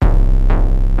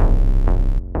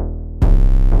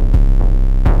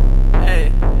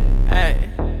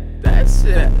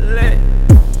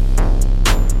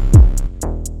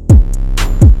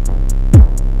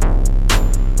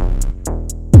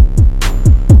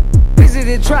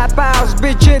BZD trap house,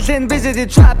 bitch chillin', BZD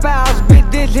trap house, bitch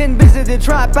dillin', BZD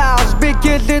trap house, bitch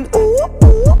killin', ooh,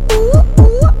 ooh, ooh,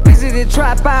 ooh. BZD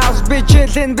trap house, bitch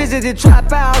chillin', BZD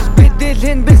trap house, bitch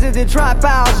dillin', BZD trap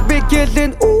house, bitch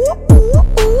killin', ooh, ooh,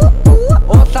 ooh,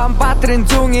 ooh. Улаанбаатарын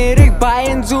зүүн эрэг,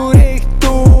 Баян зүрэг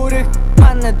дүүрэг,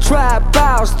 манай trap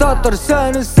house, дотор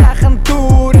сонир сайхан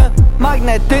дүүрэн.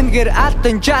 Магнат тэнгэр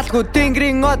алтан жалгүй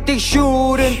тэнгэрийн одыг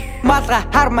шүүрэн. Малгай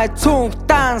хармай цүнх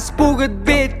данс бүгд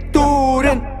бид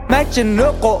дүүрэн. Мачин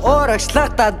нөкө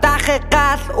урагшлахта дахи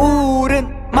гал үүрэн.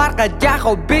 Маргад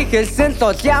яхав би хэлсэн л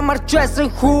бол ямар ч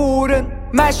байсан хүүрэн.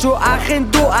 Машу ахын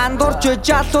дүү андуурч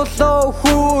жалуулоо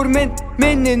хүүрмэн.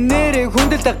 Миний нэрийг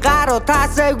хүндэлдэг гаруу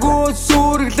тасайгүй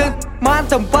сүргэлэн.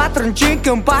 Мантан батран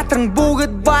жинхэн батран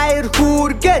бүгд баяр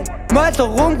хүүргэн.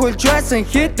 Мойлгоомгүйлж байсан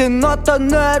хитэн одоо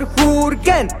нойр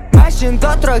хүүргэн. Машин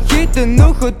дотроо хитэн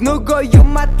нөхөд нөгөө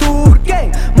юма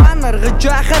түргэн. Манаргаж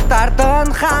байхад ардан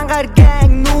хангаар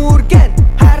гэн нүргэн.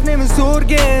 Хар нэмэн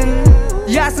сүргэн,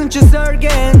 яасан ч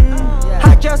сөргэн.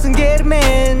 Хачаасан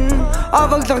гэрмэн,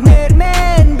 овоглох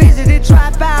нэрмэн. BZD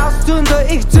trap house,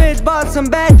 зөндөө их зүйл болсон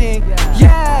байдаг.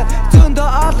 Yeah, зөндөө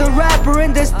олон rapper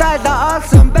in this style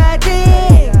олсон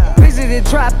байдаг. BZD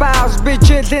trap house, bitch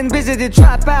chillin', BZD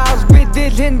trap house, bitch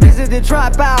dillin', BZD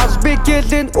trap house, bitch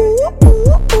killin', ooh,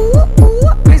 ooh, ooh,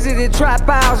 ooh. BZD trap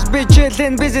house, bitch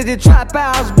chillin', BZD trap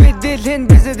house, bitch dillin',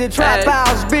 BZD trap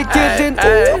house, bitch killin',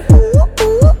 ooh, ooh,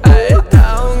 ooh.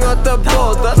 The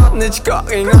border, nicht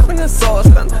going up in a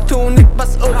saucepan. Tunik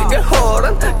pas ulge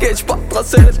horen, gech patra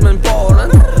selet men boren.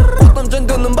 Potom jen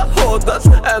dunum ba hodas,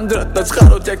 drøttet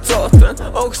skar og tjekt såten.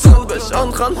 Og salves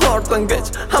kan horten gech,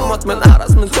 hammat men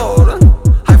aras men tåren.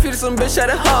 Hij fyr som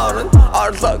bekjære haren,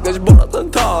 artlagers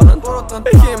borten taren.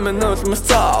 Ikke med nødt med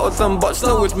stav, som bare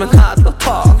slås men hat og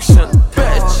taksjen.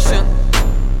 Bitchen.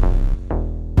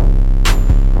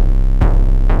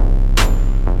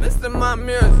 Mr. My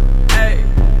Music, hey.